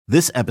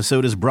This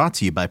episode is brought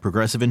to you by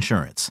Progressive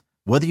Insurance.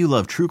 Whether you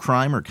love true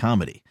crime or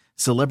comedy,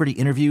 celebrity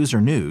interviews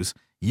or news,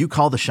 you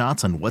call the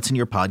shots on what's in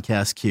your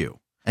podcast queue.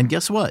 And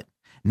guess what?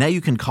 Now you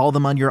can call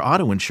them on your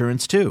auto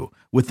insurance too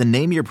with the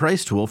Name Your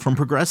Price tool from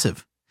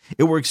Progressive.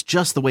 It works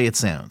just the way it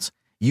sounds.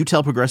 You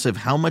tell Progressive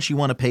how much you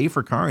want to pay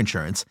for car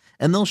insurance,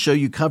 and they'll show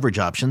you coverage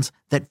options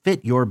that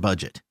fit your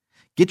budget.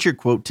 Get your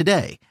quote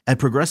today at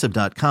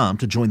Progressive.com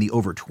to join the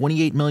over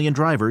 28 million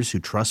drivers who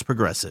trust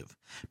Progressive.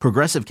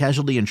 Progressive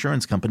Casualty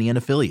Insurance Company and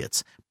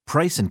Affiliates.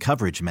 Price and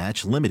coverage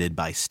match limited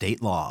by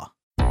state law.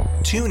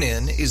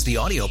 TuneIn is the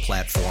audio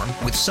platform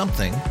with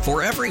something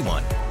for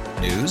everyone.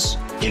 News.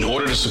 In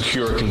order to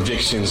secure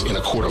convictions in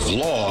a court of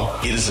law,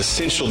 it is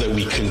essential that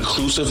we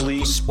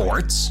conclusively.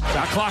 Sports.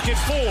 Shot clock at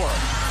 4.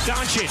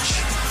 Doncic.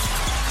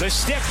 The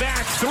step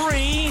back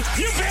 3.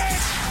 You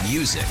bet.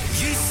 Music.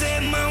 You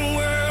set my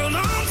world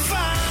on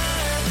fire.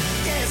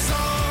 Yes,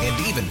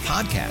 and even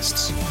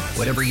podcasts.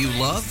 Whatever you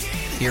love,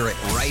 hear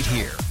it right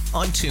here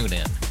on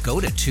TuneIn. Go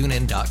to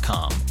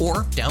TuneIn.com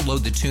or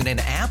download the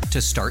TuneIn app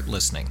to start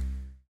listening.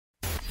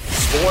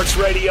 Sports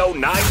Radio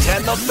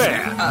 910 The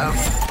Fan.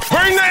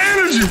 Bring the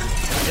energy!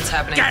 It's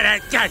happening.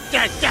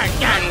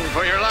 Run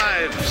for your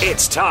lives.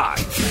 It's time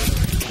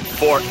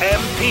for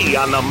MP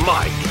on the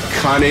mic.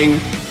 Cunning,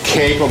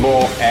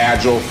 capable,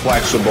 agile,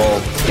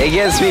 flexible. It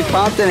gets me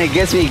pumped and it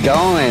gets me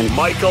going.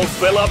 Michael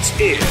Phillips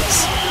is.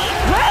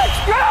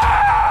 Let's go!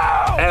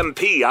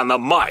 MP on the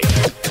mic.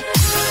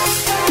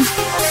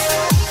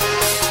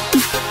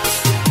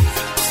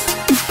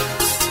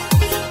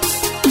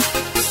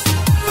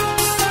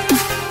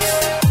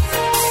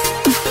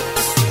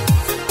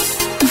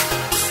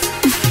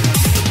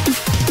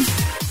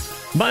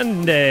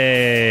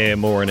 Monday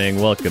morning,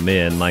 welcome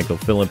in. Michael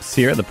Phillips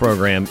here. The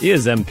program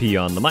is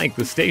MP on the mic,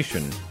 the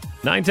station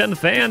 910 The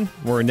Fan.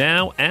 We're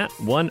now at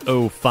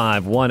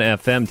 105.1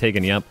 FM,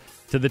 taking you up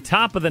to the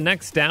top of the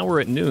next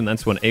hour at noon.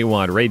 That's when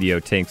AWOD Radio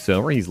takes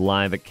over. He's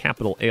live at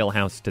Capitol Ale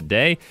House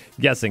today.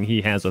 Guessing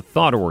he has a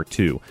thought or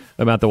two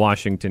about the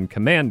Washington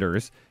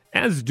Commanders,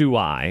 as do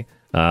I.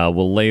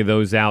 We'll lay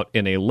those out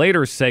in a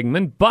later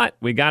segment, but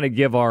we got to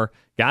give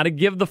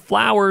the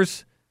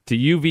flowers to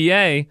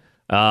UVA.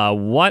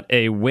 What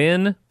a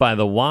win by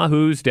the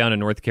Wahoos down in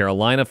North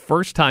Carolina.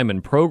 First time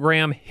in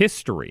program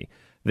history.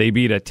 They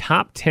beat a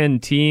top 10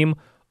 team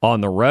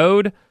on the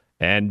road.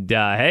 And,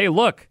 hey,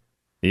 look,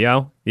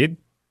 I'll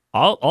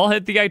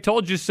hit the I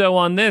told you so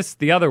on this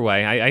the other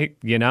way.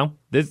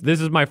 This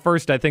is my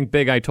first, I think,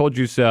 big I told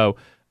you so,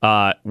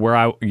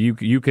 where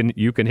you can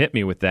hit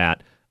me with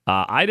that.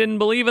 I didn't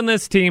believe in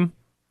this team.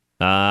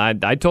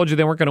 I told you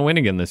they weren't going to win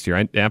again this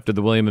year after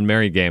the William and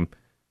Mary game.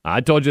 I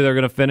told you they're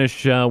going to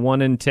finish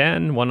 1-10,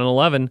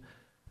 1-11,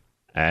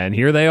 and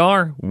here they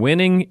are,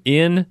 winning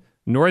in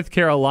North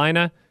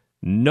Carolina.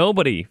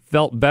 Nobody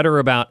felt better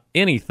about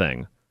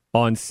anything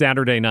on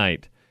Saturday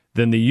night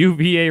than the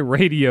UVA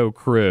radio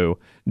crew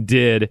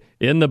did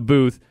in the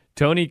booth.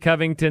 Tony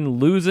Covington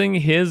losing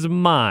his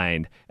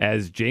mind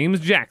as James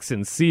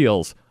Jackson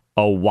seals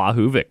a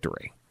Wahoo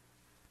victory.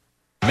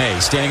 May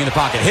standing in the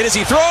pocket, hit as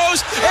he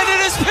throws, and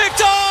it is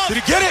picked off!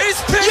 Did he get it?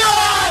 It's picked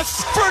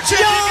off!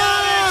 Virginia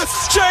got it!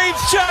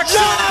 James Jackson!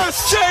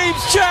 Yes!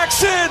 James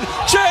Jackson!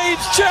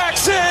 James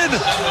Jackson!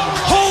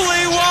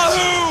 Holy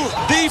Wahoo!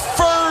 The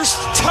first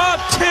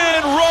top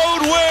 10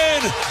 road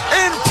win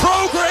in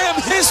program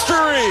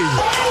history!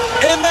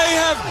 And they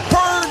have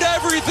burned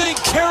everything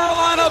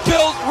Carolina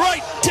built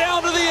right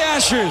down to the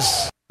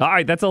ashes! All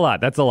right, that's a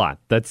lot.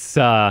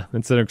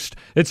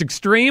 It's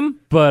extreme,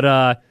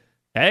 but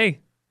hey,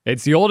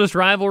 it's the oldest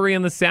rivalry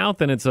in the South,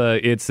 and it's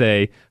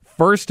a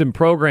first in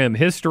program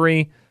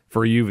history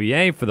for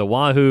UVA, for the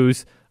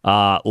Wahoos.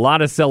 A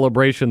lot of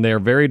celebration there,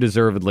 very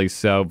deservedly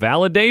so.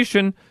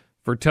 Validation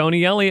for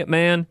Tony Elliott,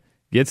 man.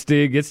 Gets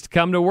to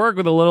come to work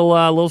with a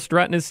little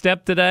strut in his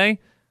step today.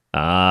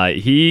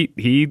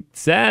 He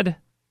said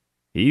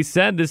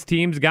this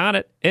team's got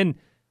it, and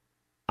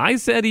I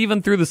said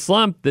even through the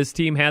slump, this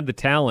team had the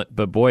talent.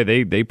 But boy,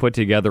 they put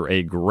together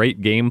a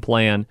great game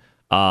plan.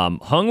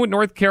 Hung with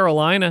North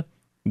Carolina.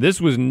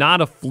 This was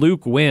not a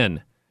fluke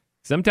win.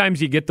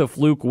 Sometimes you get the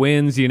fluke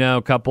wins,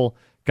 a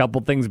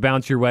couple things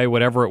bounce your way,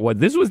 whatever it was.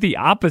 This was the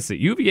opposite.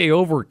 UVA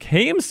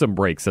overcame some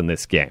breaks in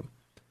this game.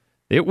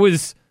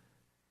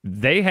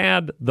 They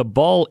had the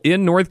ball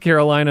in North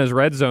Carolina's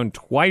red zone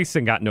twice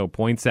and got no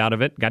points out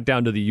of it. Got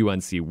down to the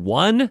UNC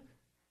 1.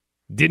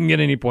 Didn't get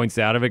any points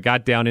out of it.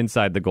 Got down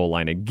inside the goal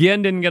line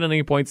again. Didn't get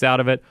any points out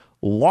of it.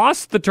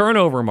 Lost the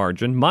turnover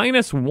margin.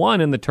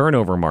 -1 in the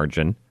turnover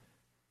margin.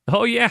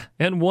 Oh, yeah.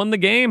 And won the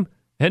game.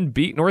 And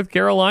beat North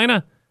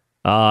Carolina.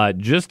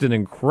 Just an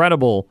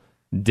incredible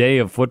day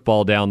of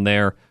football down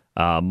there.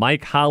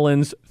 Mike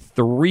Hollins,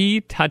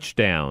 3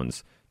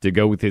 touchdowns to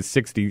go with his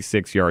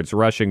 66 yards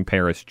rushing.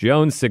 Paris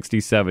Jones,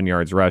 67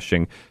 yards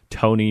rushing.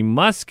 Tony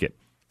Muskett,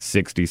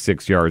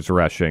 66 yards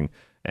rushing.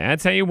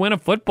 That's how you win a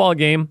football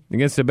game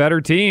against a better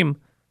team.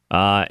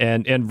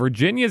 And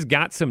Virginia's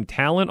got some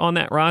talent on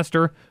that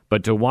roster,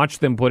 but to watch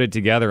them put it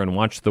together and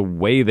watch the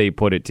way they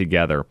put it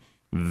together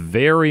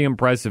Very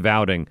impressive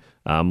outing.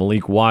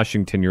 Malik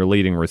Washington, your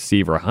leading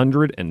receiver,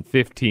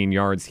 115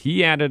 yards.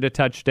 He added a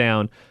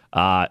touchdown.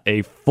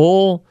 A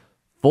full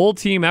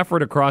team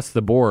effort across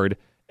the board.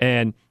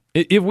 And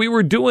if we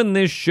were doing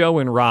this show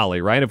in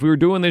Raleigh, right? If we were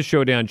doing this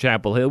show down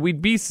Chapel Hill,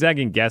 we'd be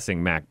second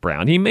guessing Mac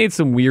Brown. He made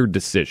some weird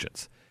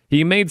decisions.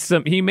 He made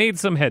some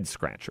head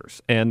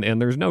scratchers, and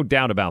there's no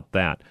doubt about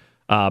that.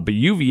 But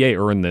UVA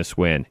earned this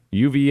win.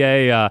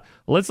 UVA.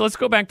 Let's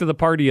go back to the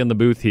party in the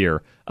booth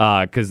here,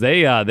 because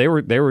they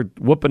were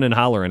whooping and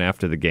hollering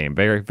after the game.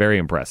 Very, very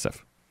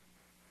impressive.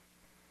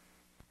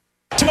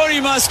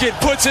 Tony Muskett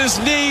puts his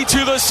knee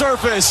to the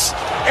surface,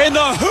 and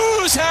the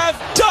Who's have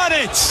done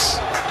it.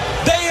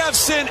 They have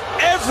sent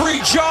every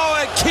jaw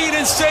at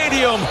Kenan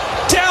Stadium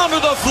down to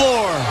the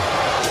floor,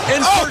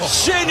 and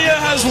Virginia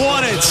has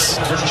won it.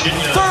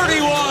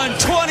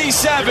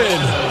 31-27.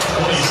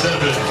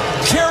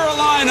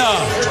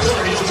 Carolina,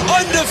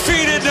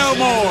 undefeated no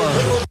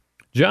more.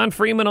 John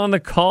Freeman on the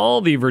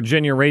call, the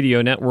Virginia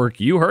Radio Network.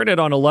 You heard it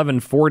on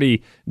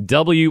 1140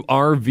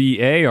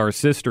 WRVA, our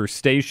sister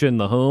station,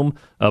 the home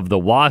of the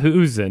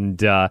Wahoos, and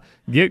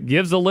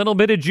gives a little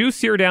bit of juice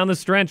here down the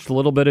stretch, a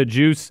little bit of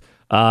juice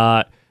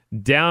down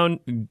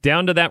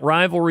to that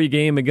rivalry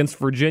game against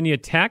Virginia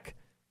Tech.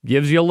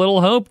 Gives you a little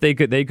hope they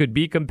could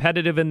be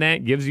competitive in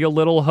that. Gives you a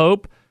little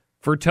hope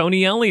for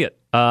Tony Elliott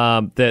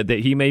that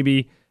he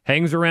maybe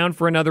hangs around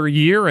for another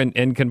year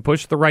and can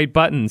push the right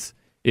buttons.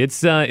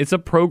 It's a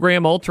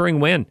program-altering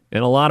win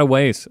in a lot of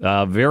ways.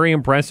 Very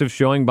impressive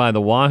showing by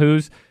the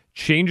Wahoos.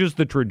 Changes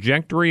the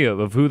trajectory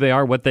of who they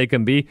are, what they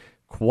can be.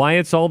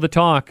 Quiets all the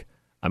talk.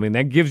 I mean,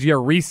 that gives you a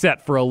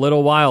reset for a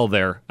little while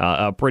there.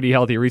 A pretty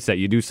healthy reset.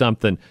 You do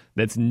something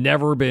that's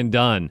never been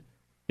done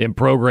in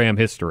program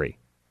history.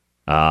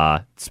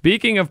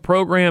 Speaking of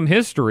program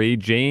history,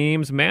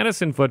 James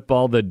Madison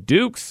football, the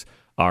Dukes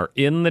are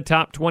in the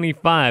top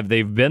 25.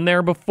 They've been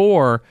there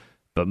before.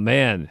 But,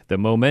 man, the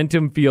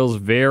momentum feels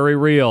very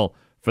real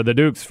for the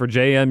Dukes, for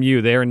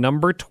JMU. They're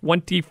number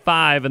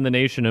 25 in the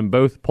nation in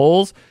both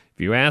polls.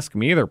 If you ask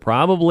me, they're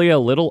probably a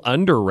little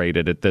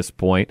underrated at this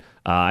point.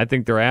 I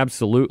think they're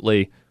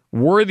absolutely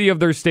worthy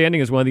of their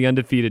standing as one of the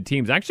undefeated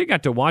teams. I actually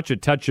got to watch a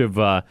touch of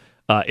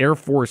Air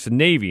Force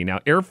Navy. Now,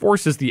 Air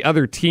Force is the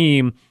other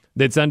team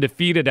that's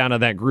undefeated out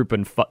of that group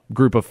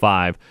of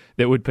five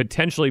that would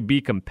potentially be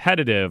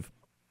competitive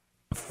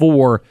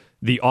for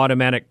the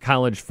automatic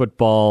college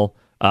football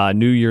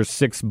New Year's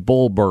Six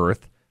bowl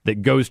berth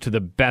that goes to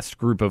the best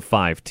group of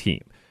five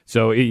team.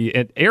 So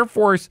at Air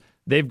Force,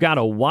 they've got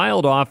a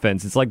wild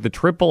offense. It's like the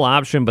triple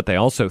option, but they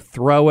also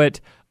throw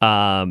it.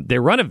 They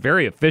run it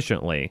very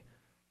efficiently.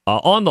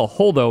 On the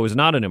whole, though, it was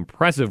not an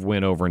impressive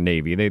win over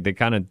Navy. They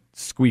kind of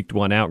squeaked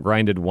one out,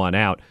 grinded one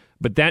out.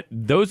 But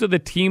those are the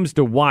teams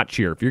to watch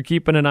here. If you're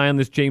keeping an eye on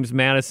this James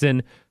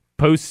Madison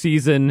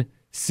postseason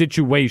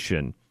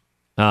situation,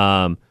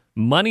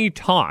 money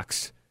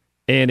talks.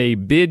 And a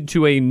bid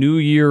to a New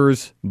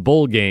Year's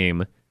bowl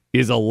game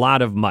is a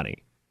lot of money.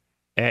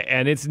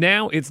 And it's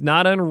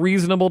not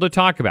unreasonable to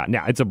talk about.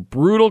 Now, it's a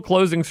brutal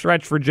closing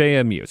stretch for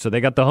JMU. So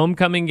they got the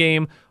homecoming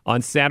game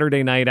on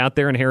Saturday night out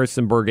there in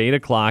Harrisonburg, 8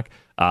 o'clock.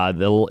 The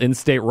little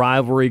in-state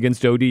rivalry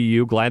against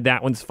ODU. Glad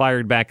that one's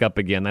fired back up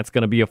again. That's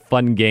going to be a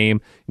fun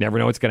game. Never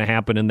know what's going to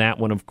happen in that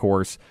one, of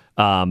course.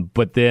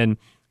 But then,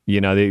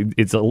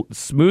 it's a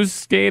smooth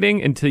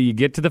skating until you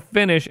get to the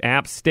finish.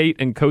 App State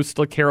and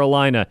Coastal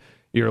Carolina,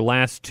 your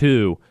last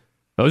two.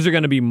 Those are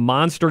going to be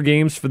monster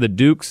games for the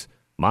Dukes,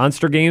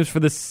 monster games for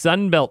the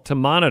Sun Belt to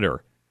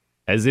monitor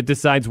as it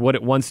decides what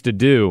it wants to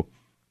do.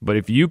 But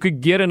if you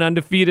could get an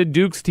undefeated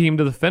Dukes team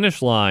to the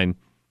finish line,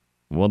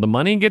 well, the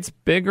money gets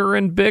bigger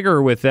and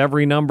bigger with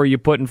every number you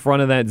put in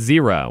front of that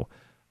zero.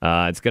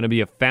 It's going to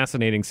be a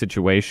fascinating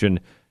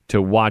situation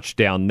to watch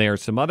down there.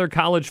 Some other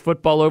college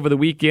football over the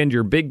weekend.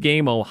 Your big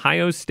game,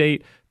 Ohio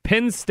State,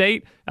 Penn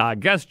State.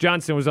 Gus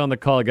Johnson was on the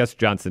call. Gus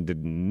Johnson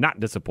did not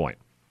disappoint.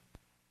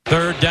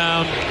 3rd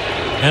down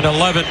and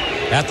 11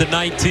 at the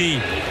 19.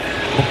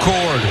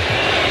 McCord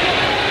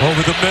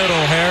over the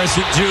middle.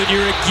 Harrison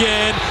Jr.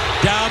 again.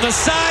 Down the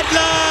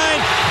sideline.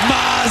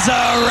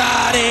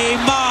 Maserati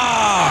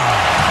Mar.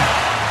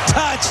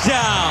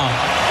 Touchdown.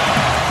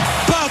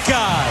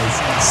 Buckeyes.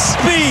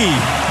 Speed.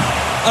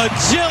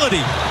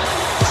 Agility.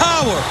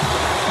 Power.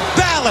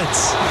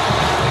 Balance.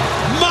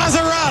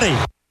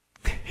 Maserati.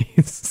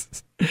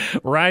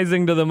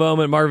 Rising to the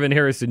moment, Marvin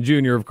Harrison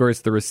Jr., of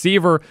course, the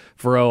receiver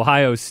for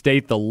Ohio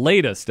State, the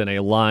latest in a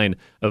line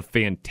of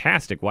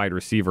fantastic wide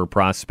receiver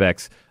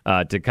prospects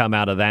to come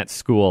out of that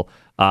school.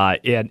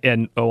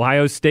 And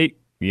Ohio State,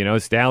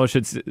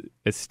 establishes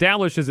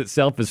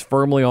itself as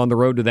firmly on the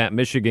road to that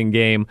Michigan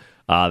game.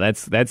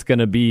 That's going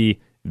to be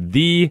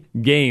the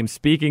game.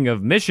 Speaking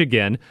of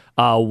Michigan,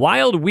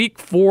 wild week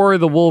for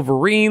the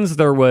Wolverines.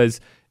 There was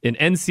an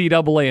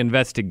NCAA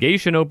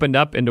investigation opened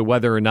up into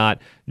whether or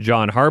not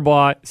John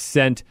Harbaugh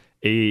sent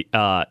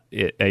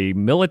a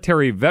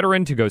military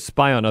veteran to go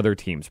spy on other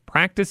teams'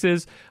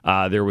 practices.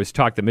 There was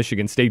talk that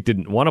Michigan State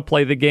didn't want to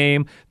play the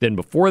game. Then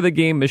before the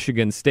game,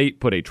 Michigan State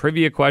put a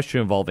trivia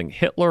question involving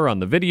Hitler on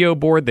the video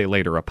board. They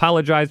later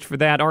apologized for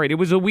that. All right, it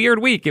was a weird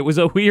week. It was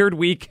a weird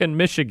week in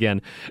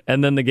Michigan.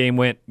 And then the game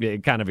went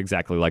kind of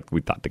exactly like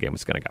we thought the game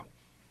was going to go.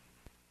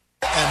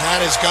 And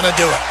that is going to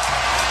do it.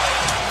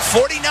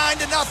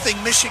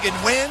 49-0, Michigan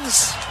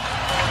wins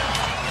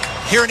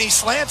here in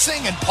East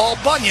Lansing, and Paul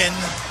Bunyan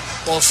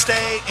will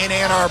stay in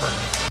Ann Arbor.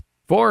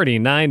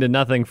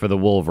 49-0 for the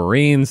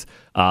Wolverines.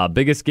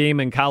 Biggest game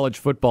in college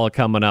football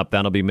coming up.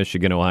 That'll be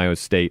Michigan-Ohio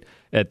State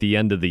at the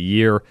end of the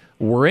year.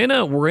 We're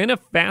in a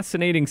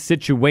fascinating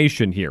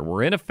situation here.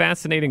 We're in a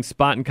fascinating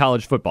spot in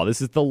college football.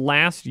 This is the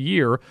last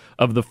year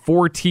of the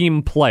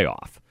 4-team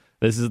playoff.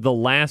 This is the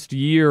last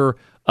year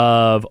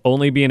of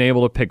only being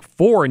able to pick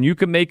 4, and you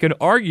can make an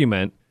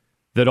argument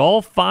that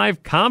all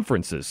 5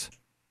 conferences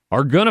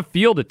are going to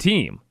field a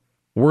team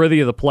worthy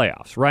of the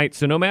playoffs, right?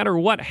 So no matter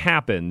what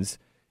happens,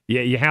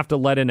 you have to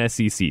let an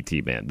SEC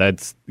team in.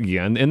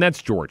 And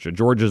that's Georgia.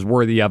 Georgia's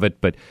worthy of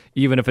it, but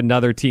even if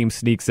another team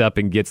sneaks up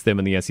and gets them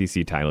in the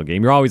SEC title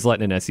game, you're always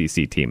letting an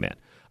SEC team in.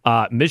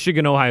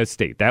 Michigan, Ohio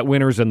State, that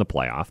winner's in the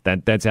playoff.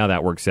 That's how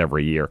that works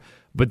every year.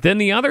 But then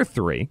the other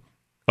 3,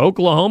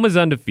 Oklahoma's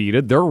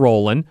undefeated. They're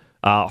rolling.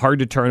 Hard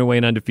to turn away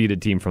an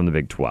undefeated team from the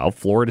Big 12.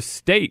 Florida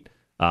State,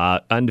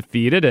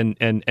 undefeated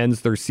and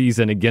ends their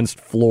season against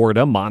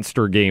Florida.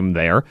 Monster game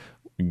there.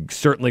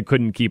 Certainly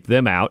couldn't keep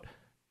them out.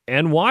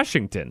 And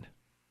Washington,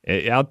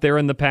 out there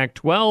in the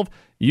Pac-12,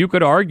 you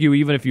could argue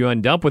even if you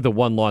end up with a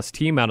one-loss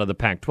team out of the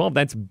Pac-12,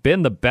 that's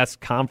been the best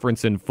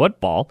conference in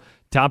football,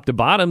 top to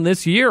bottom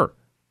this year.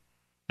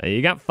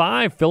 You got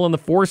 5 filling the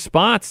 4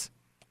 spots.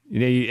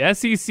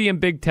 SEC and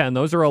Big Ten,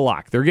 those are a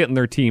lock. They're getting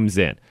their teams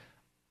in.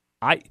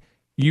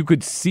 You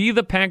could see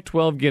the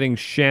Pac-12 getting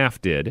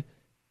shafted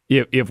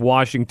if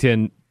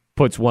Washington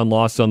puts one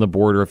loss on the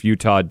board, or if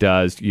Utah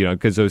does,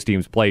 because those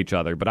teams play each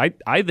other. But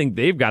I think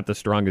they've got the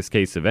strongest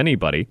case of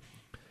anybody.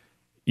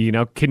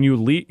 Can you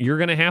leave? You're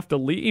going to have to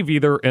leave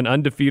either an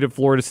undefeated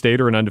Florida State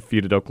or an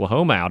undefeated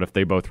Oklahoma out if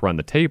they both run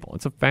the table.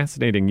 It's a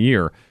fascinating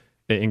year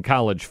in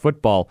college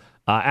football.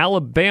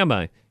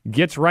 Alabama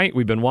gets right.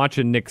 We've been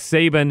watching Nick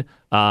Saban.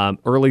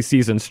 Early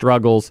season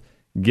struggles.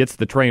 Gets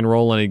the train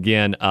rolling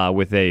again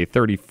with a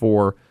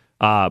 34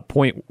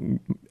 point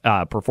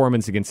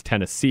performance against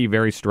Tennessee.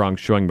 Very strong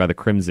showing by the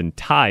Crimson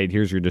Tide.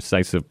 Here's your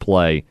decisive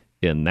play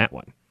in that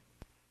one.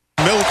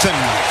 Milton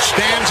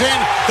stands in.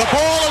 The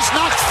ball is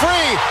knocked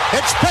free.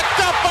 It's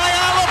picked up by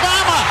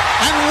Alabama,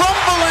 and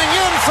rumbling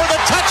in for the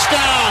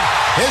touchdown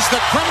is the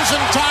Crimson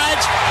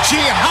Tide's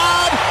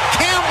Jihad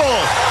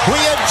Campbell.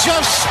 We had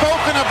just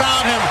spoken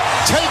about him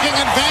taking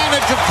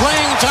advantage of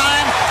playing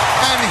time,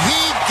 and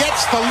he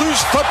gets the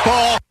loose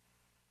football.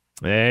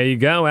 There you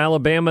go.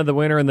 Alabama, the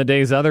winner in the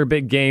day's other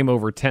big game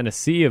over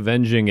Tennessee,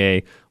 avenging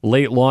a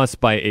late loss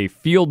by a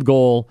field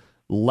goal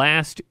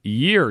last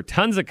year.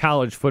 Tons of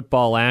college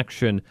football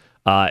action.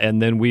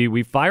 And then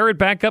we fire it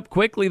back up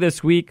quickly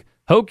this week.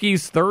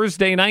 Hokies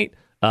Thursday night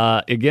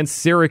against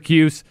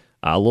Syracuse.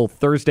 A little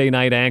Thursday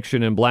night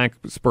action in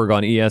Blacksburg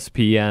on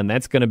ESPN.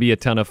 That's going to be a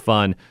ton of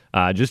fun.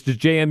 Just as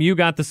JMU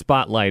got the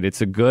spotlight,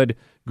 it's a good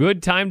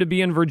time to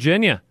be in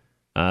Virginia,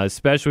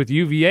 especially with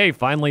UVA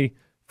finally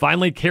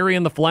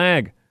carrying the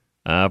flag.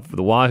 For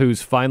the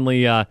Wahoos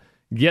finally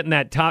getting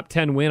that top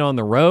 10 win on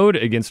the road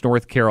against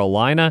North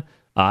Carolina,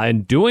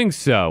 and doing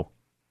so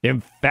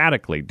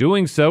emphatically,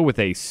 doing so with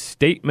a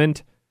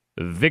statement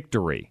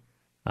victory.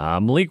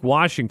 Malik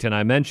Washington,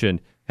 I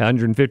mentioned,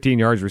 115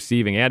 yards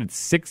receiving, added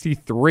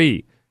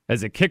 63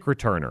 as a kick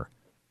returner.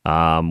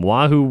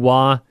 Wahoo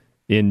Wah,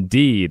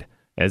 indeed,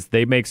 as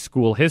they make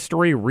school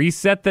history,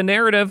 reset the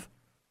narrative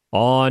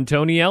on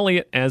Tony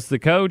Elliott as the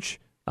coach.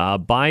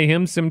 Buy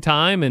him some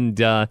time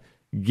and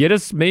get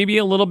us maybe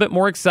a little bit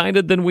more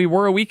excited than we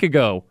were a week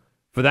ago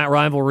for that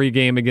rivalry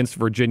game against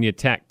Virginia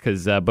Tech,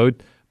 because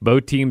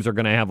both teams are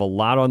going to have a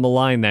lot on the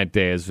line that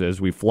day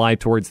as we fly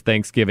towards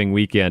Thanksgiving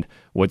weekend,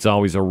 what's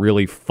always a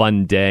really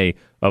fun day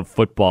of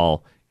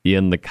football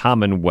in the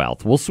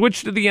Commonwealth. We'll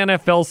switch to the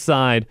NFL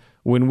side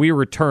when we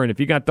return. If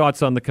you got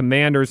thoughts on the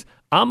Commanders,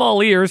 I'm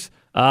all ears.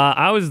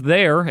 I was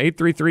there,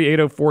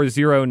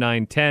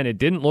 833-804-0910. It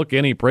didn't look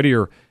any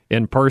prettier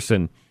in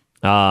person.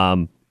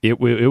 It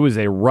was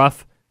a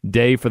rough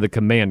day for the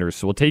Commanders.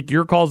 So we'll take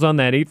your calls on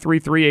that,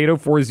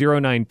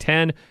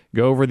 833-804-0910.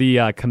 Go over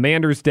the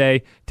Commanders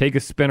Day, take a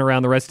spin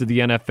around the rest of the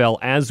NFL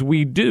as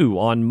we do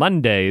on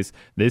Mondays.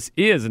 This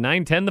is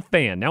 910 The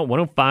Fan, now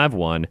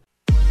 105.1.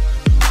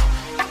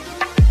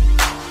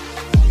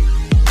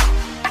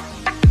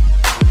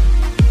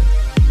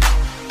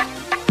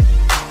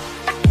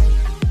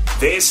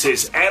 This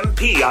is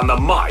MP on the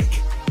mic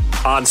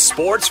on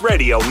Sports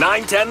Radio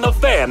 910 The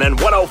Fan and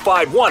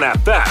 105.1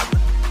 FM.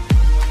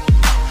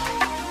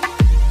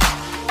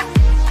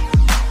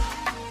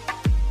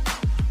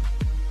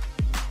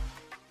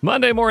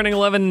 Monday morning,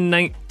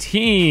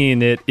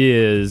 11:19. It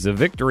is a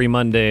victory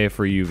Monday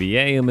for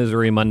UVA, a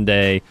misery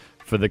Monday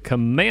for the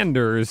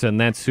Commanders, and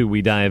that's who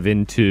we dive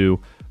into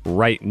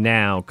right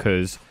now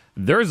because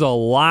there's a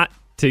lot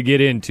to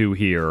get into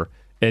here.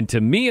 And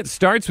to me, it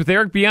starts with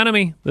Eric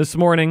Bieniemy this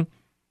morning.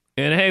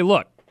 And hey,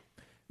 look,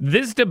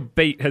 this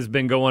debate has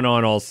been going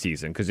on all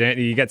season because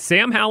you got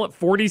Sam Howell at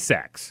 40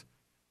 sacks.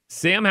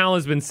 Sam Howell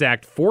has been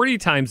sacked 40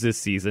 times this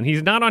season.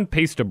 He's not on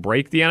pace to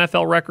break the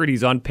NFL record.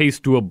 He's on pace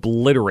to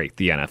obliterate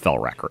the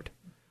NFL record.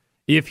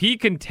 If he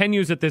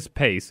continues at this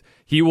pace,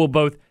 he will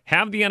both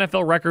have the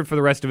NFL record for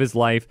the rest of his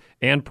life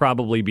and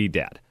probably be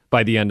dead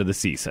by the end of the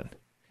season.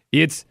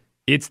 It's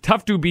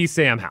tough to be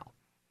Sam Howell.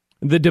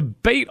 The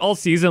debate all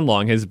season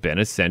long has been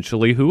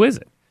essentially, who is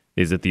it?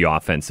 Is it the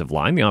offensive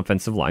line? The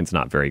offensive line's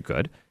not very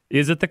good.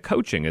 Is it the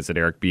coaching? Is it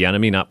Eric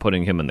Bieniemy not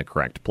putting him in the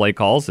correct play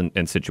calls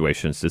and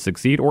situations to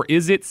succeed? Or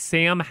is it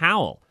Sam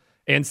Howell?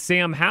 And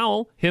Sam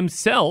Howell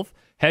himself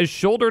has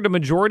shouldered a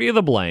majority of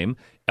the blame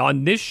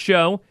on this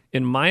show,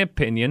 in my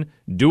opinion,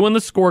 doing the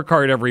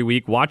scorecard every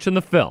week, watching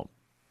the film.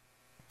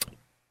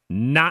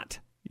 Not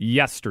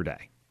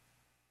yesterday.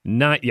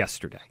 Not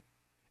yesterday.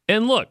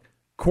 And look,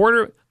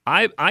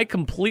 I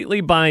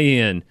completely buy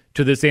in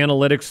to this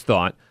analytics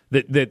thought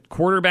that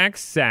quarterback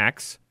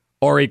sacks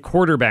are a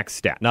quarterback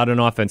stat, not an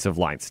offensive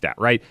line stat,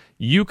 right?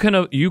 You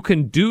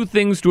can do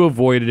things to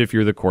avoid it if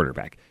you're the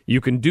quarterback. You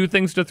can do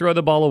things to throw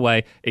the ball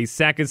away. A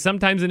sack is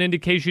sometimes an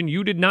indication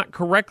you did not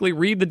correctly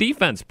read the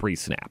defense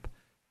pre-snap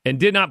and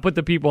did not put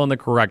the people in the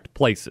correct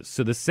places.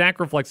 So the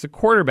sack reflects the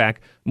quarterback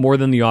more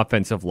than the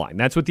offensive line.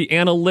 That's what the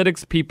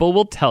analytics people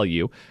will tell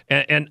you,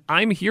 and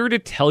I'm here to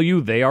tell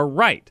you they are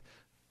right.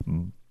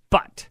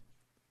 But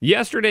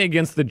yesterday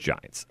against the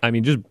Giants, I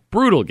mean, just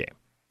brutal game.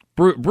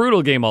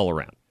 Brutal game all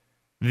around.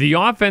 The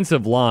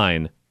offensive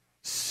line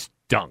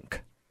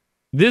stunk.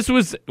 This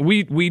was,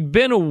 we'd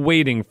been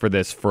waiting for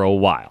this for a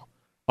while.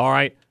 All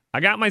right,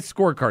 I got my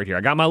scorecard here.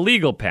 I got my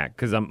legal pack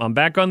because I'm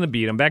back on the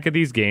beat. I'm back at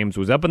these games.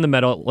 Was up in the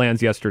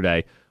Meadowlands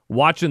yesterday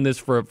watching this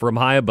from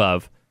high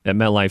above at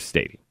MetLife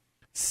Stadium.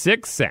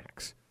 6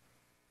 sacks.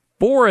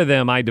 4 of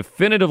them I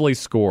definitively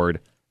scored.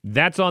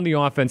 That's on the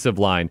offensive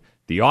line.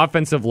 The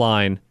offensive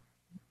line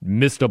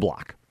missed a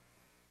block.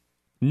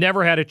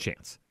 Never had a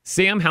chance.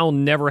 Sam Howell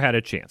never had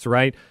a chance,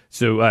 right?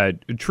 So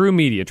True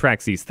Media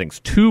tracks these things.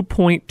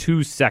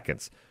 2.2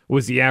 seconds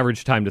was the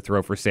average time to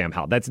throw for Sam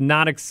Howell. That's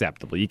not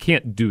acceptable. You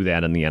can't do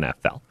that in the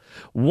NFL.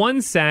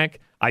 1 sack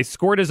I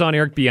scored as on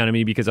Eric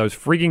Bieniemy because I was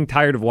freaking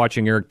tired of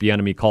watching Eric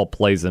Bieniemy call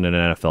plays in an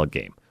NFL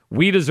game.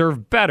 We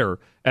deserve better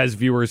as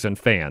viewers and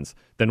fans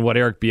than what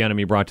Eric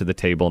Bieniemy brought to the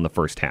table in the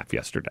first half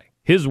yesterday.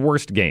 His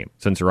worst game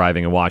since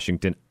arriving in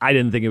Washington. I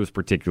didn't think it was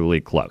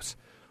particularly close.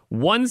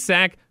 1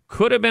 sack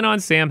could have been on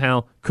Sam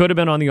Howell, could have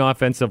been on the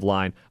offensive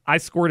line. I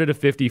scored it a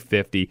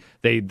 50-50.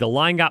 The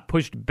line got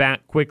pushed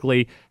back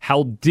quickly.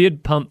 Howell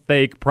did pump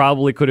fake,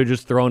 probably could have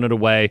just thrown it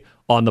away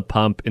on the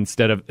pump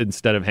instead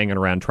of hanging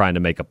around trying to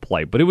make a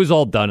play. But it was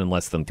all done in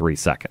less than 3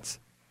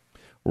 seconds.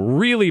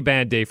 Really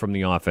bad day from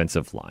the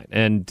offensive line.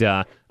 And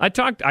I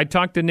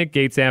talked to Nick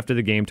Gates after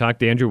the game,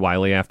 talked to Andrew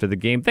Wiley after the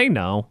game. They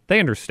know.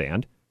 They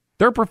understand.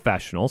 They're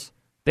professionals.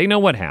 They know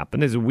what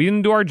happened. We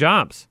didn't do our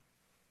jobs.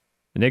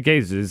 And Nick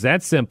Gates, is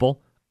that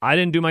simple. I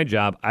didn't do my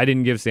job. I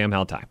didn't give Sam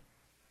Howell time.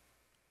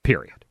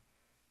 Period.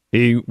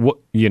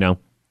 What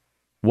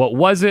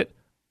was it?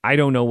 I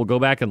don't know. We'll go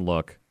back and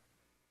look.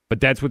 But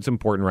that's what's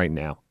important right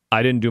now.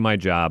 I didn't do my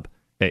job,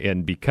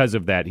 and because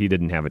of that, he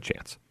didn't have a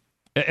chance.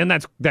 And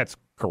that's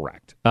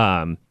correct.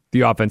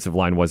 The offensive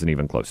line wasn't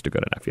even close to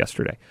good enough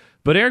yesterday.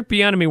 But Eric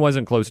Bieniemy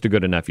wasn't close to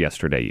good enough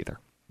yesterday either.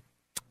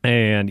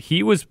 And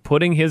he was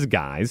putting his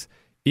guys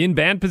in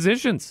bad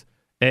positions.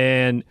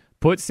 And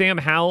put Sam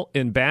Howell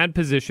in bad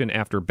position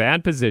after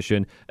bad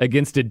position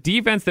against a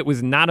defense that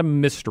was not a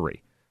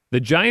mystery. The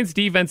Giants'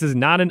 defense is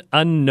not an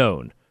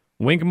unknown.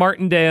 Wink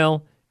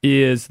Martindale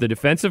is the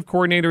defensive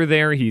coordinator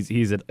there.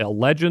 He's a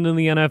legend in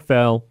the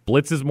NFL.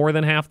 Blitzes more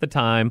than half the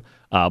time.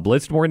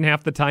 Blitzed more than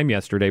half the time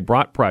yesterday.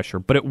 Brought pressure.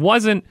 But it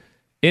wasn't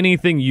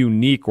anything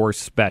unique or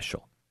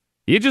special.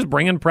 He just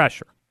bringing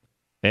pressure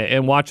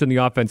and watching the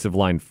offensive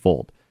line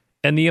fold.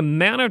 And the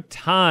amount of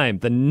time,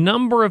 the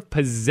number of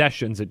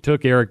possessions it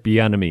took Eric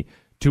Bieniemy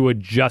to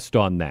adjust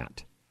on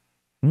that.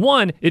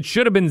 1, it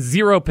should have been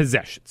 0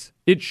 possessions.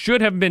 It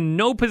should have been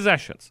no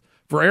possessions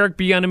for Eric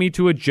Bieniemy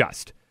to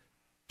adjust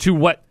to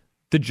what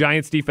the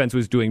Giants defense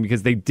was doing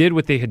because they did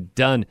what they had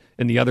done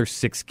in the other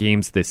 6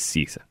 games this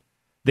season.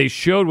 They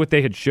showed what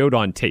they had showed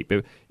on tape.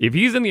 If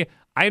he's in the,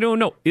 I don't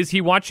know. Is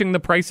he watching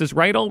The Price is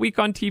Right all week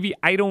on TV?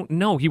 I don't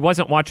know. He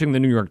wasn't watching the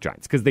New York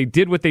Giants because they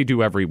did what they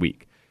do every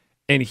week.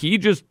 And he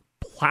just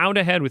plowed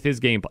ahead with his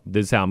game.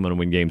 This is how I'm going to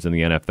win games in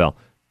the NFL.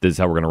 This is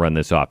how we're going to run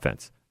this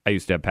offense. I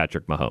used to have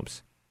Patrick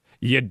Mahomes.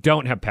 You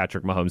don't have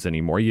Patrick Mahomes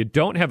anymore. You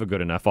don't have a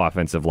good enough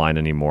offensive line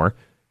anymore.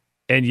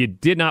 And you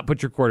did not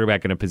put your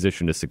quarterback in a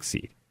position to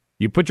succeed.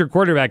 You put your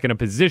quarterback in a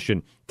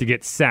position to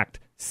get sacked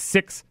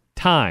 6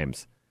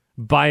 times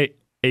by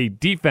a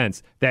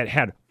defense that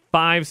had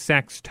 5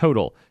 sacks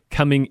total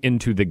coming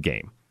into the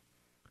game.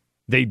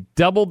 They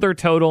doubled their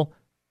total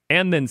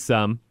and then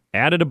some,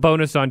 added a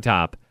bonus on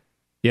top,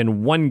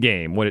 in one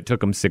game what it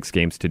took him 6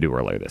 games to do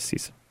earlier this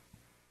season.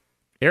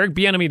 Eric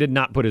Bieniemy did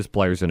not put his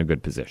players in a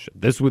good position.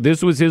 This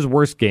was his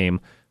worst game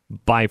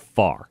by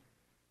far.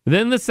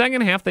 Then the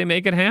second half, they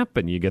make it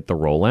happen. You get the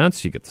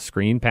rollouts, you get the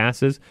screen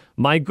passes.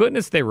 My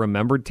goodness, they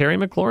remembered Terry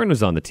McLaurin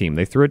was on the team.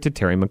 They threw it to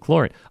Terry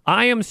McLaurin.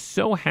 I am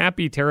so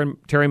happy Terry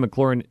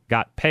McLaurin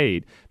got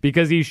paid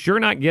because he's sure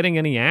not getting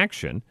any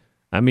action.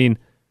 I mean,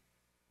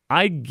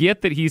 I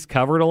get that he's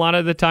covered a lot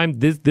of the time.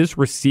 This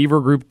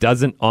receiver group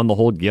doesn't, on the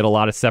whole, get a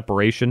lot of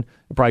separation.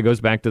 It probably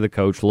goes back to the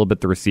coach, a little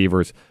bit the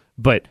receivers.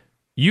 But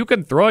you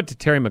can throw it to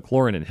Terry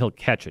McLaurin and he'll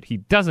catch it. He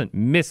doesn't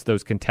miss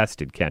those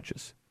contested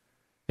catches.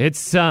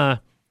 It's,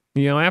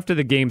 after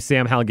the game,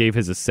 Sam Howell gave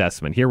his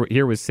assessment.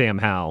 Here was Sam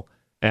Howell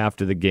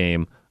after the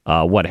game,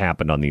 what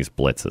happened on these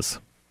blitzes.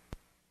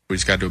 We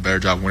just got to do a better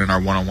job winning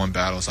our one-on-one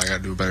battles. I got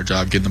to do a better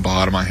job getting the ball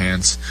out of my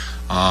hands.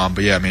 But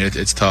yeah, I mean,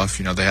 it's tough.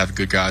 They have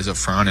good guys up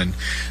front, and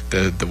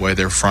the way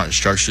their front is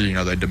structured,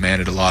 they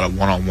demanded a lot of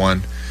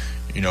one-on-one,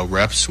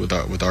 reps with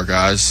our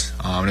guys.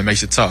 And it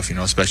makes it tough,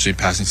 especially in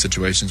passing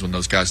situations when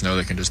those guys know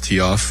they can just tee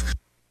off.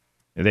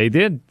 They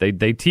did.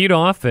 They teed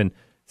off, and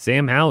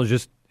Sam Howell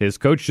his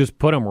coach just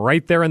put him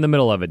right there in the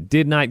middle of it.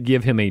 Did not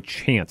give him a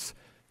chance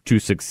to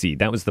succeed.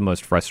 That was the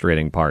most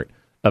frustrating part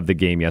of the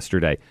game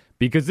yesterday.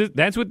 Because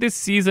that's what this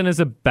season is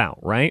about,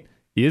 right?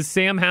 Is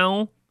Sam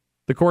Howell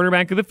the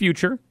quarterback of the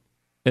future?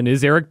 And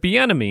is Eric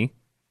Bieniemy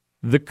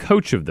the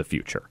coach of the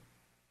future?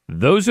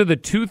 Those are the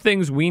two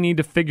things we need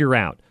to figure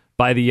out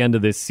by the end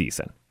of this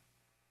season.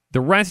 The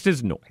rest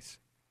is noise.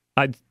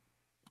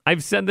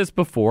 I've said this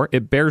before.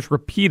 It bears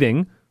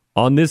repeating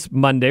on this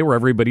Monday where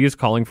everybody is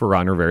calling for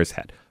Ron Rivera's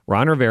head.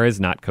 Ron Rivera is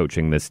not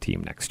coaching this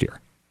team next year.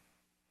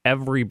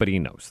 Everybody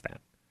knows that.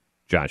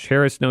 Josh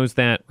Harris knows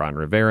that. Ron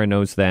Rivera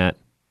knows that.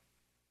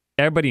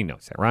 Everybody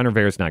knows that. Ron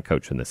Rivera's not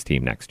coaching this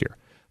team next year.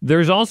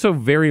 There's also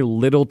very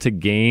little to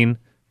gain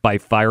by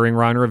firing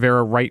Ron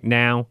Rivera right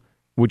now,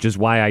 which is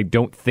why I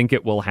don't think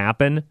it will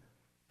happen.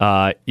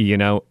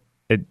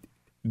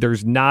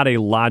 There's not a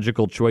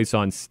logical choice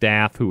on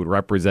staff who would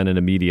represent an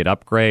immediate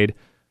upgrade.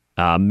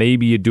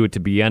 Maybe you do it to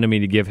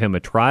Bieniemy to give him a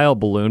trial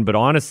balloon, but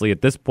honestly,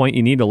 at this point,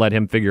 you need to let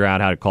him figure out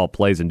how to call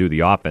plays and do the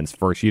offense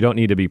first. You don't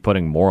need to be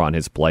putting more on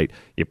his plate.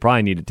 You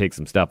probably need to take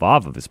some stuff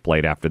off of his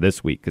plate after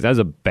this week, because that was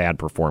a bad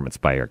performance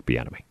by Eric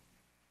Bieniemy.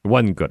 It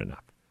wasn't good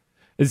enough.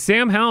 Is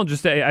Sam Howell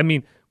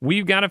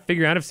we've got to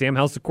figure out if Sam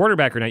Howell's the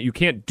quarterback or not. You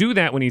can't do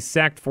that when he's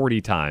sacked 40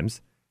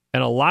 times,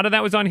 and a lot of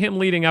that was on him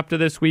leading up to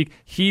this week.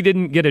 He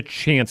didn't get a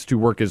chance to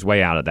work his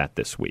way out of that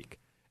this week,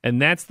 and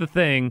that's the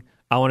thing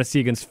I want to see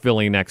against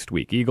Philly next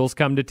week. Eagles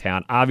come to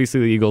town. Obviously,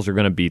 the Eagles are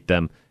going to beat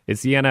them.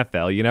 It's the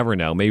NFL. You never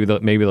know. Maybe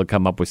they'll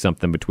come up with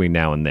something between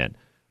now and then.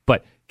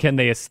 But can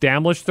they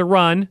establish the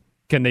run?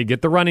 Can they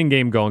get the running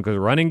game going? Because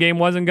the running game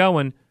wasn't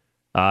going.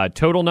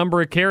 Total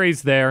number of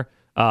carries there.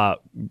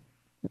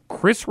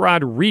 Chris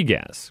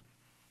Rodriguez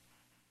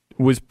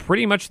was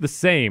pretty much the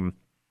same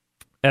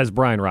as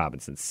Brian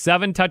Robinson.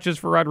 7 touches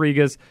for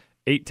Rodriguez,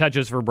 8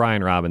 touches for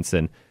Brian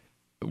Robinson.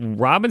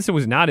 Robinson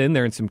was not in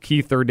there in some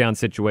key third down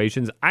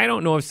situations. I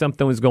don't know if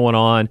something was going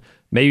on.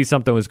 Maybe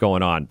something was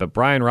going on. But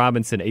Brian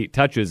Robinson, 8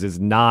 touches is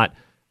not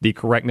the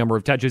correct number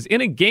of touches. In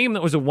a game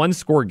that was a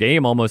one-score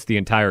game almost the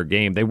entire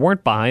game, they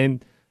weren't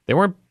behind. They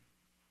weren't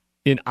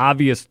in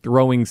obvious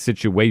throwing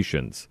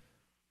situations.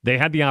 They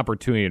had the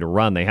opportunity to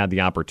run. They had the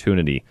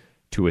opportunity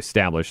to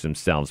establish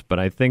themselves. But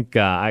I think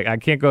I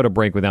can't go to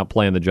break without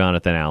playing the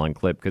Jonathan Allen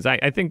clip, because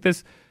I think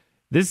this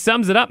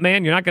sums it up,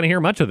 man. You're not going to hear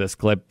much of this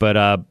clip,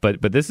 but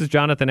this is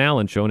Jonathan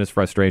Allen showing his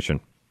frustration.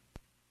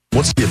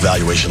 What's the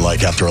evaluation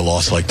like after a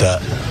loss like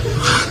that?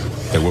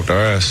 They whooped our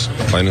ass,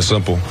 plain and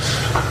simple.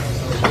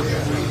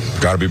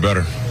 Got to be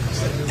better.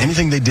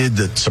 Anything they did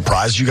that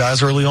surprised you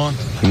guys early on?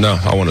 No,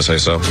 I wouldn't say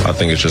so. I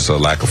think it's just a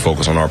lack of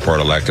focus on our part,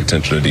 a lack of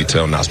attention to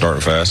detail, not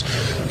starting fast,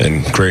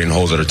 and creating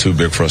holes that are too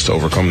big for us to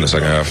overcome in the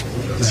second half.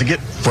 Does it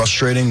get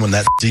frustrating when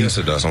that team... Yes,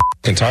 it does.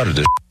 I'm tired of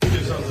this.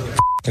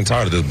 I'm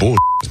tired of this bullshit.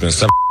 It's been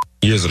 7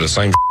 years of the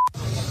same.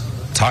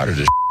 Tired of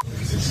this.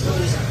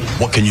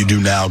 What can you do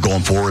now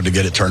going forward to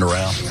get it turned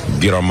around?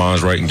 Get our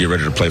minds right and get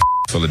ready to play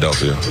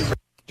Philadelphia.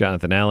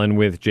 Jonathan Allen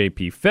with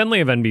JP Finley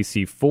of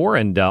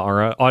NBC4 and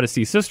our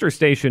Odyssey sister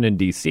station in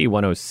D.C.,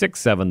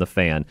 106.7 The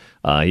Fan.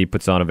 He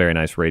puts on a very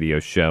nice radio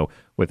show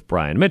with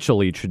Brian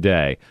Mitchell each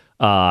day.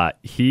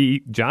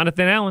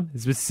 Jonathan Allen,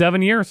 it's been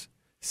 7 years.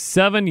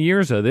 7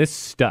 years of this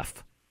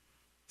stuff.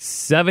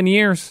 7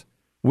 years.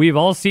 We've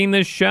all seen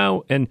this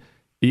show, and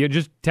you're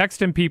just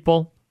texting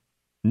people.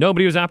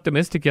 Nobody was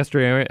optimistic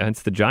yesterday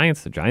against the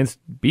Giants. The Giants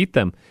beat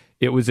them.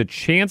 It was a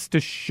chance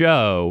to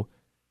show...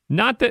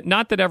 Not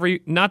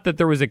that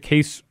there was a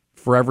case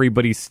for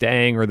everybody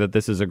staying or that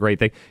this is a great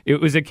thing.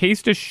 It was a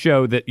case to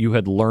show that you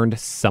had learned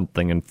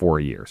something in 4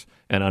 years.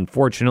 And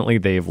unfortunately,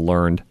 they've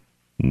learned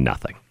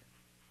nothing.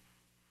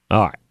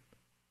 All right.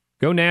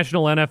 Go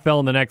National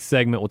NFL in the next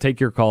segment. We'll take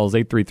your calls,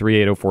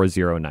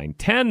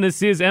 833-804-0910.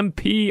 This is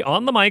MP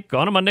on the mic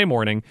on a Monday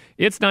morning.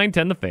 It's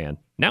 910 The Fan,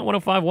 now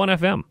 105.1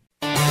 FM.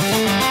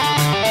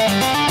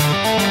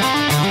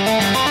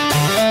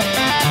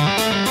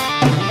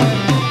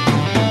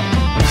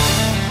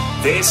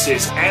 This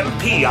is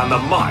MP on the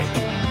mic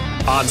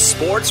on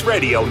Sports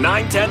Radio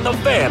 910 The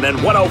Fan and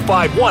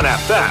 105.1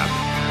 FM.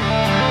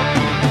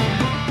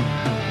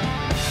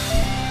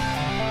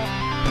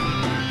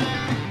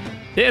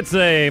 It's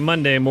a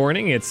Monday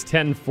morning. It's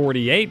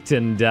 10:48,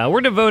 and we're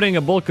devoting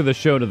a bulk of the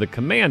show to the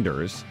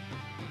Commanders.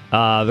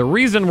 The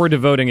reason we're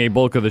devoting a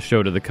bulk of the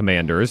show to the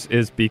Commanders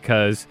is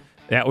because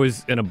that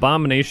was an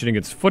abomination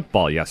against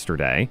football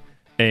yesterday,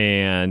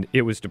 and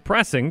it was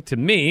depressing to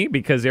me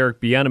because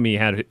Eric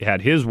Bieniemy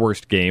had his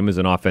worst game as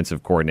an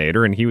offensive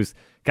coordinator, and he was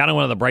kind of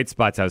one of the bright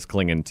spots I was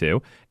clinging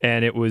to.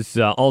 And it was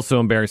also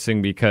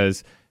embarrassing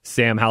because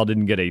Sam Howell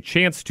didn't get a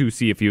chance to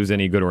see if he was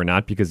any good or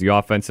not because the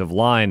offensive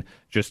line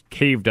just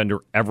caved under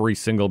every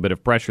single bit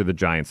of pressure the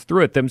Giants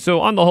threw at them.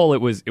 So on the whole, it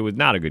was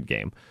not a good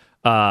game.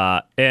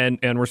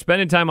 And we're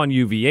spending time on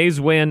UVA's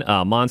win,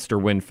 monster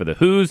win for the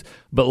Who's,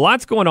 but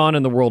lots going on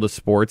in the world of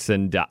sports.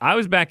 And I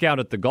was back out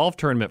at the golf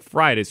tournament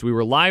Friday, so we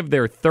were live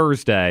there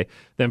Thursday.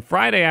 Then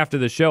Friday after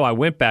the show, I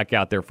went back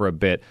out there for a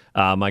bit.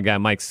 My guy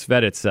Mike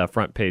Sveditz,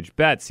 Front Page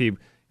Bets, he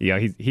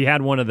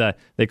had one of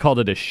they called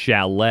it a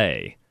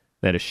chalet.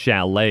 That is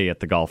chalet at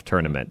the golf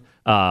tournament.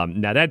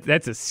 Now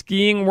that's a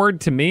skiing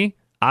word to me.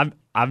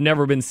 I've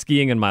never been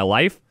skiing in my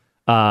life,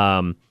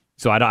 so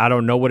I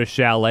don't know what a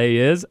chalet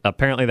is.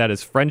 Apparently, that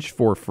is French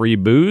for free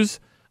booze.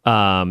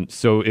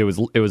 So it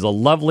was a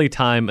lovely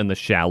time in the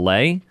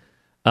chalet.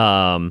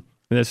 And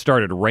it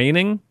started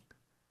raining.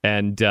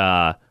 And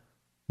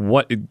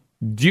what do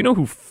you know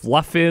who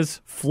Fluff is?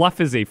 Fluff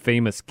is a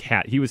famous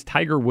cat. He was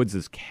Tiger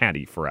Woods'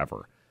 caddy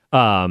forever.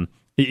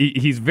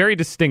 He's very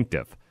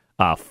distinctive.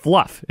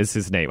 Fluff is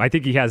his name. I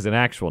think he has an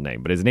actual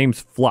name, but his name's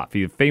Fluff.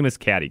 He's a famous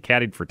caddy,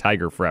 caddied for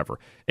Tiger forever.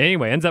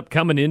 Anyway, ends up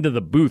coming into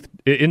the booth,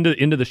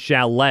 into the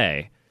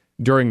chalet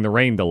during the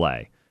rain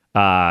delay.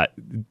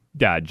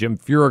 Jim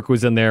Furyk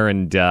was in there,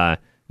 and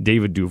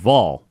David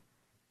Duvall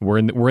were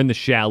in the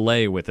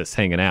chalet with us,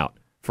 hanging out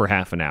for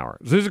half an hour.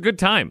 So it was a good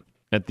time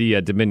at the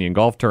Dominion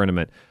Golf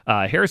Tournament.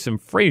 Harrison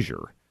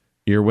Frazier,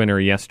 your winner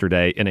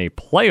yesterday in a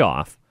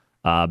playoff,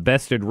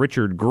 bested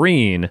Richard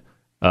Green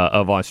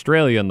of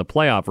Australia in the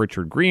playoff.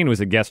 Richard Green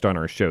was a guest on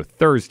our show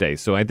Thursday,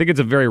 so I think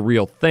it's a very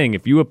real thing.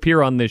 If you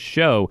appear on this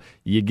show,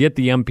 you get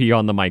the MP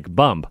on the mic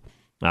bump.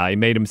 He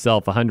made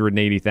himself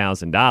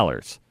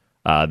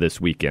 $180,000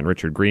 this weekend.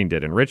 Richard Green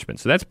did in Richmond,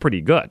 so that's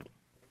pretty good.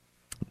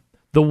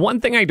 The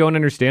one thing I don't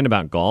understand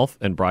about golf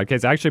and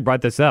broadcast, I actually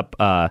brought this up.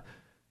 Our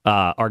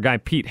guy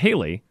Pete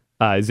Haley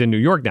is in New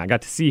York now. I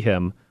got to see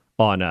him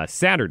on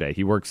Saturday.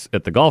 He works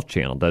at the Golf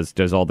Channel,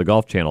 does all the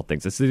Golf Channel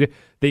things.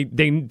 They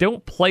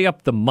don't play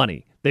up the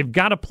money. They've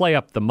got to play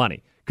up the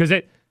money. Because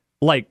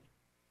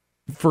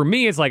for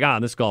me, it's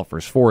like, this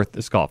golfer's fourth,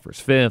 this golfer's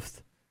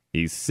fifth,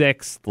 he's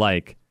sixth.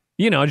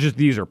 Just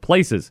these are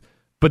places.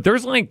 But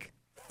there's like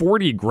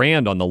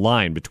 $40,000 on the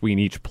line between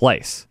each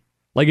place.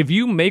 Like if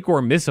you make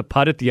or miss a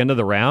putt at the end of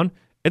the round,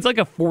 it's like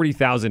a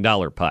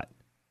 $40,000 putt.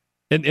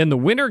 And the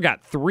winner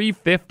got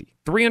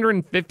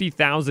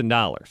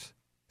 $350,000.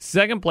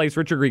 Second place,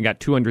 Richard Green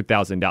got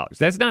 $200,000.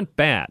 That's not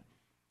bad.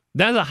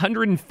 That's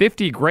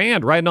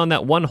 $150,000 riding on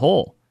that one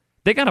hole.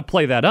 They got to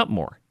play that up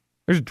more.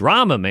 There's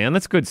drama, man.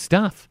 That's good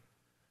stuff.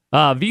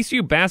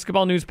 VCU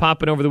basketball news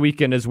popping over the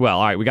weekend as well.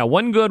 All right, we got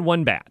one good,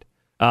 one bad.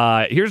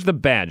 Here's the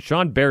bad.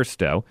 Sean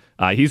Bairstow,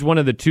 he's one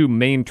of the two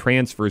main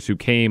transfers who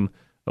came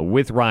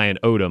with Ryan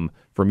Odom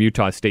from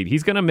Utah State.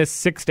 He's going to miss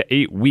 6 to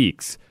 8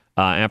 weeks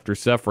after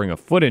suffering a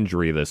foot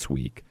injury this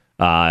week.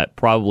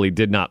 Probably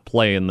did not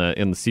play in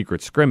the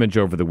secret scrimmage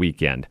over the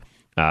weekend.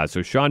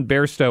 So Sean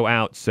Bairstow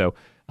out. So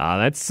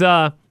that's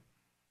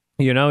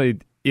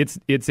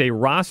it's a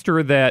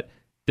roster that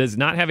does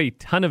not have a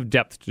ton of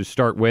depth to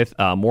start with.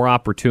 More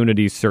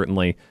opportunities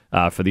certainly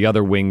for the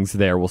other wings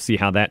there. We'll see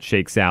how that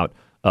shakes out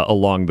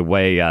along the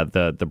way.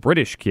 The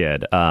British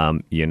kid,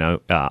 I'm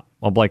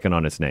blanking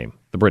on his name.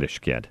 The British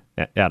kid.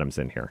 Adam's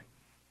in here.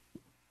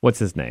 What's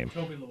his name?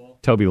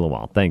 Toby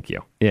Lawal. Thank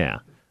you. Yeah.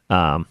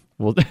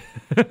 We'll get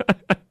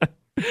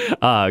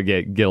a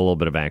little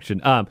bit of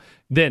action.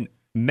 Then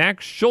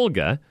Max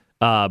Shulga,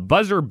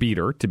 buzzer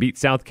beater to beat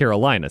South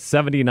Carolina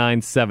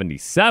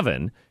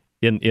 79-77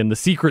 in the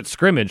secret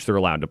scrimmage they're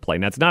allowed to play.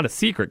 Now, it's not a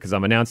secret because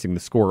I'm announcing the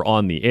score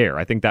on the air.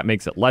 I think that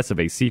makes it less of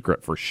a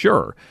secret for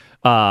sure.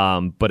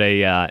 But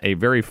a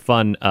very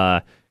fun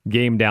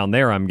game down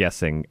there, I'm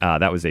guessing.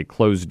 That was a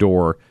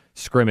closed-door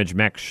scrimmage.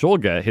 Max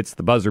Shulga hits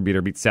the buzzer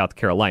beater, beats South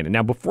Carolina.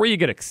 Now, before you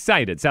get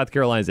excited, South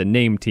Carolina's a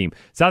named team.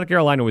 South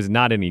Carolina was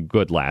not any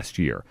good last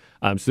year.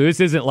 So this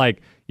isn't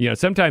like,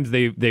 sometimes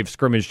they've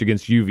scrimmaged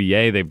against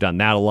UVA. They've done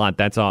that a lot.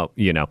 That's all,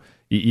 you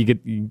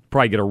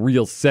probably get a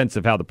real sense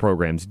of how the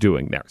program's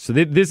doing there. So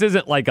this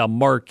isn't like a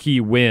marquee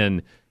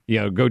win,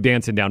 go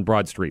dancing down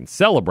Broad Street and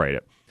celebrate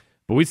it.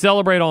 But we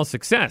celebrate all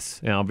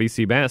success.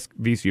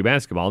 VCU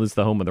basketball, this is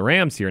the home of the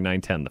Rams here,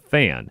 910 The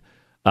Fan.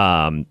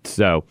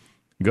 So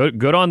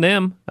good on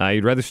them.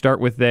 You'd rather start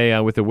with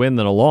a win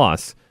than a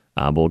loss.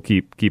 But we'll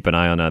keep an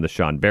eye on the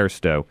Sean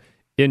Bairstow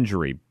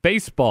injury.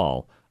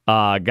 Baseball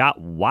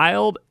got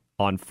wild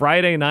on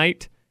Friday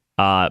night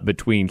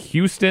between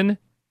Houston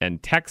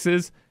and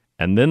Texas.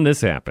 And then this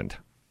happened.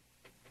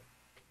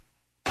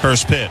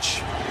 First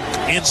pitch.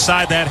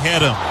 Inside that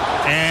hit him.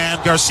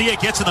 And Garcia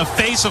gets in the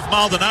face of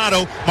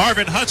Maldonado.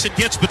 Marvin Hudson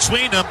gets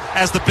between them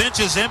as the bench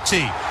is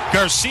empty.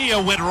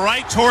 Garcia went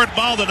right toward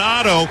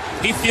Maldonado.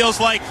 He feels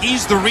like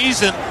he's the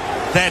reason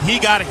that he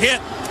got hit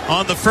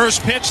on the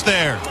first pitch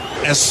there.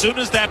 As soon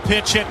as that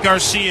pitch hit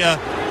Garcia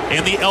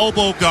in the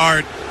elbow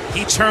guard,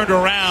 he turned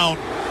around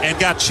and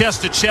got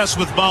chest to chest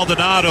with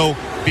Maldonado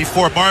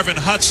before Marvin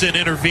Hudson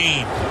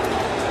intervened.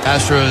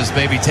 Astros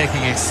maybe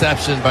taking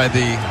exception by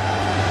the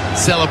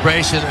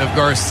celebration of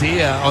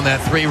Garcia on that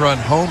 3-run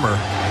homer.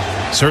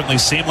 Certainly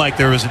seemed like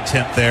there was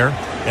intent there.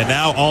 And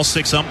now all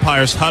 6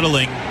 umpires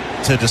huddling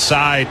to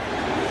decide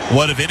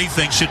what, if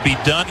anything, should be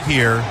done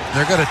here.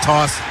 They're going to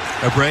toss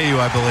Abreu,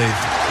 I believe.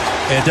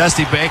 And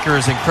Dusty Baker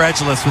is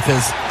incredulous with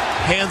his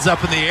hands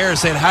up in the air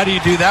saying, how do you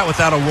do that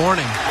without a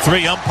warning?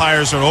 3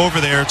 umpires are over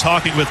there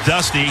talking with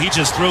Dusty. He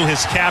just threw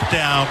his cap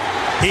down.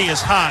 He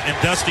is hot,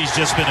 and Dusty's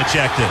just been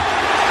ejected.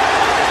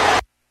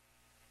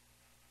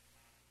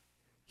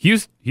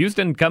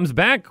 Houston comes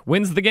back,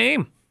 wins the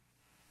game.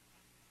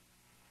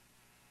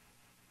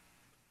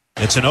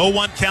 It's an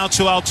 0-1 count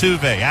to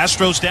Altuve.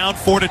 Astros down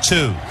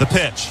 4-2. The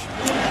pitch.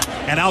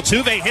 And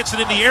Altuve hits it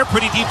in the air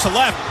pretty deep to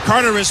left.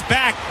 Carter is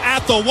back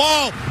at the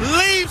wall.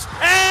 Leaves,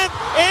 and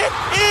it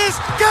is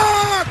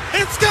gone!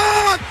 It's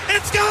gone!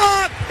 It's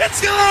gone! It's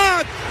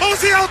gone!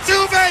 Jose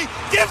Altuve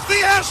gives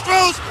the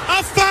Astros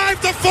a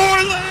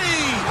 5-4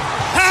 lead!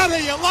 How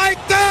do you like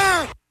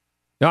that?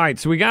 All right,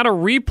 so we got a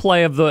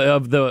replay of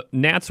the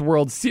Nats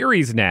World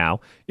Series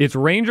now. It's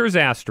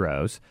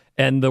Rangers-Astros,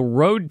 and the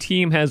road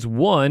team has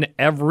won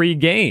every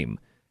game.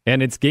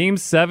 And it's Game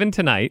 7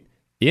 tonight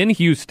in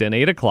Houston,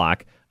 8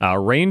 o'clock.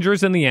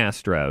 Rangers and the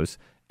Astros.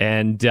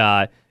 And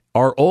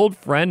our old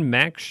friend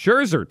Max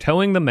Scherzer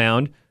towing the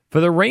mound for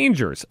the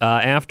Rangers.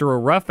 After a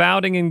rough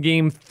outing in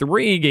Game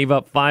 3, gave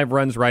up 5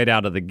 runs right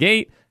out of the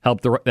gate.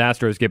 Helped the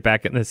Astros get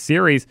back in the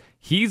series.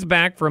 He's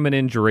back from an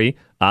injury.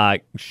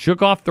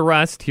 Shook off the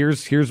rest.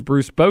 Here's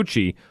Bruce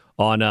Bochy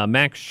on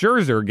Max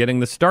Scherzer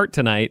getting the start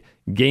tonight,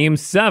 Game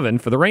 7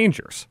 for the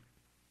Rangers.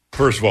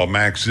 First of all,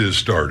 Max is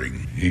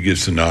starting. He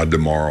gets the nod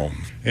tomorrow.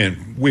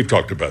 And we've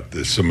talked about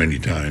this so many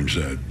times.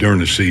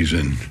 During the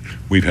season,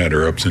 we've had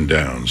our ups and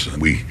downs.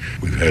 We've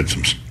had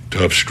some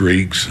tough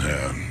streaks,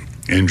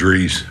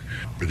 injuries,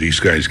 but these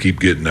guys keep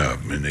getting up,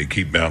 and they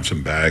keep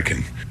bouncing back,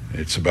 and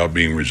it's about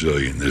being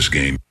resilient in this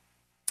game.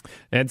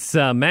 It's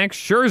Max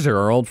Scherzer,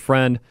 our old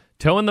friend,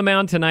 towing the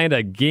mound tonight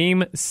at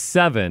Game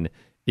 7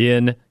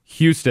 in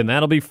Houston.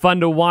 That'll be fun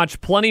to watch.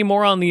 Plenty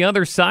more on the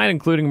other side,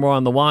 including more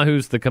on the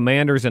Wahoos, the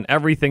Commanders, and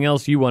everything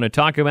else you want to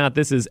talk about.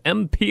 This is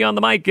MP on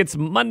the mic. It's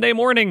Monday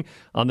morning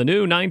on the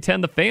new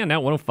 910 The Fan,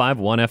 now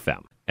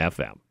 105.1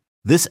 FM.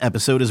 This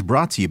episode is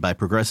brought to you by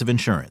Progressive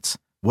Insurance.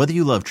 Whether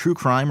you love true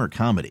crime or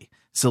comedy,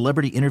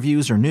 celebrity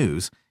interviews or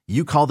news,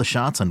 you call the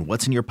shots on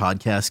what's in your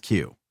podcast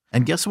queue.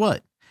 And guess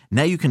what?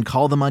 Now you can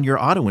call them on your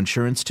auto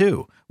insurance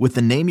too with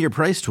the Name Your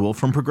Price tool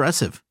from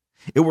Progressive.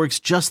 It works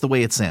just the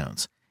way it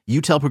sounds. You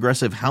tell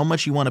Progressive how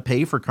much you want to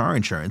pay for car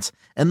insurance,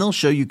 and they'll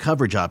show you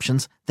coverage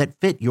options that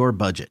fit your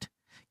budget.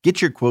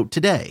 Get your quote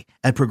today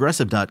at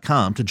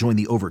Progressive.com to join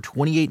the over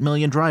 28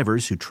 million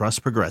drivers who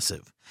trust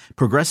Progressive.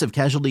 Progressive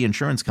Casualty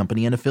Insurance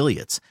Company and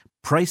Affiliates.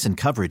 Price and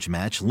coverage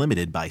match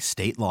limited by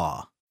state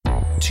law.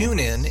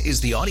 TuneIn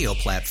is the audio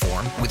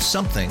platform with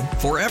something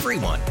for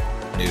everyone.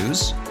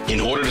 News. In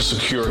order to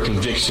secure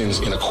convictions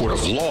in a court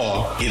of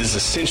law, it is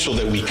essential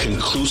that we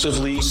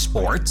conclusively.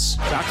 Sports.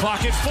 Shot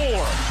clock at 4.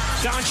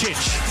 Doncic.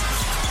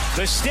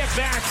 The step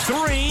back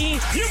 3.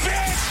 You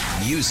bet.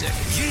 Music.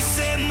 You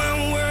set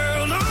my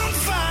world on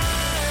fire.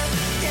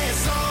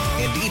 Yes,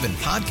 and even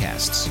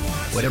podcasts.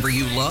 Whatever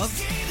you love,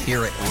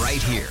 hear it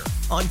right here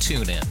on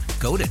TuneIn.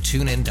 Go to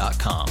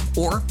TuneIn.com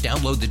or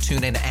download the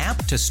TuneIn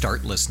app to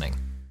start listening.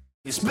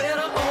 It's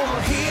better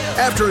over here.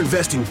 After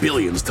investing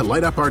billions to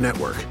light up our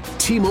network,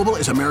 T-Mobile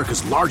is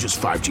America's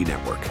largest 5G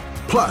network.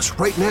 Plus,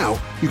 right now,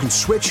 you can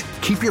switch,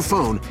 keep your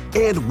phone,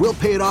 and we'll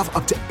pay it off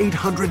up to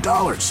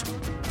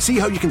 $800. See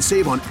how you can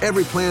save on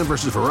every plan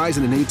versus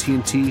Verizon and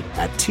AT&T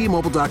at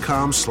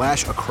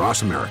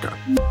T-Mobile.com/across America.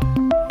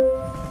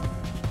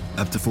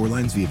 Up to 4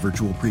 lines via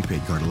virtual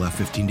prepaid card. Allow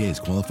 15 days.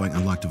 Qualifying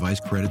unlocked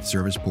device credit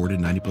service ported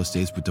 90+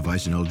 days with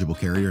device and eligible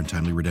carrier and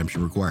timely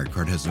redemption required.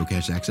 Card has no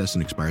cash access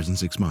and expires in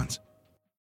 6 months.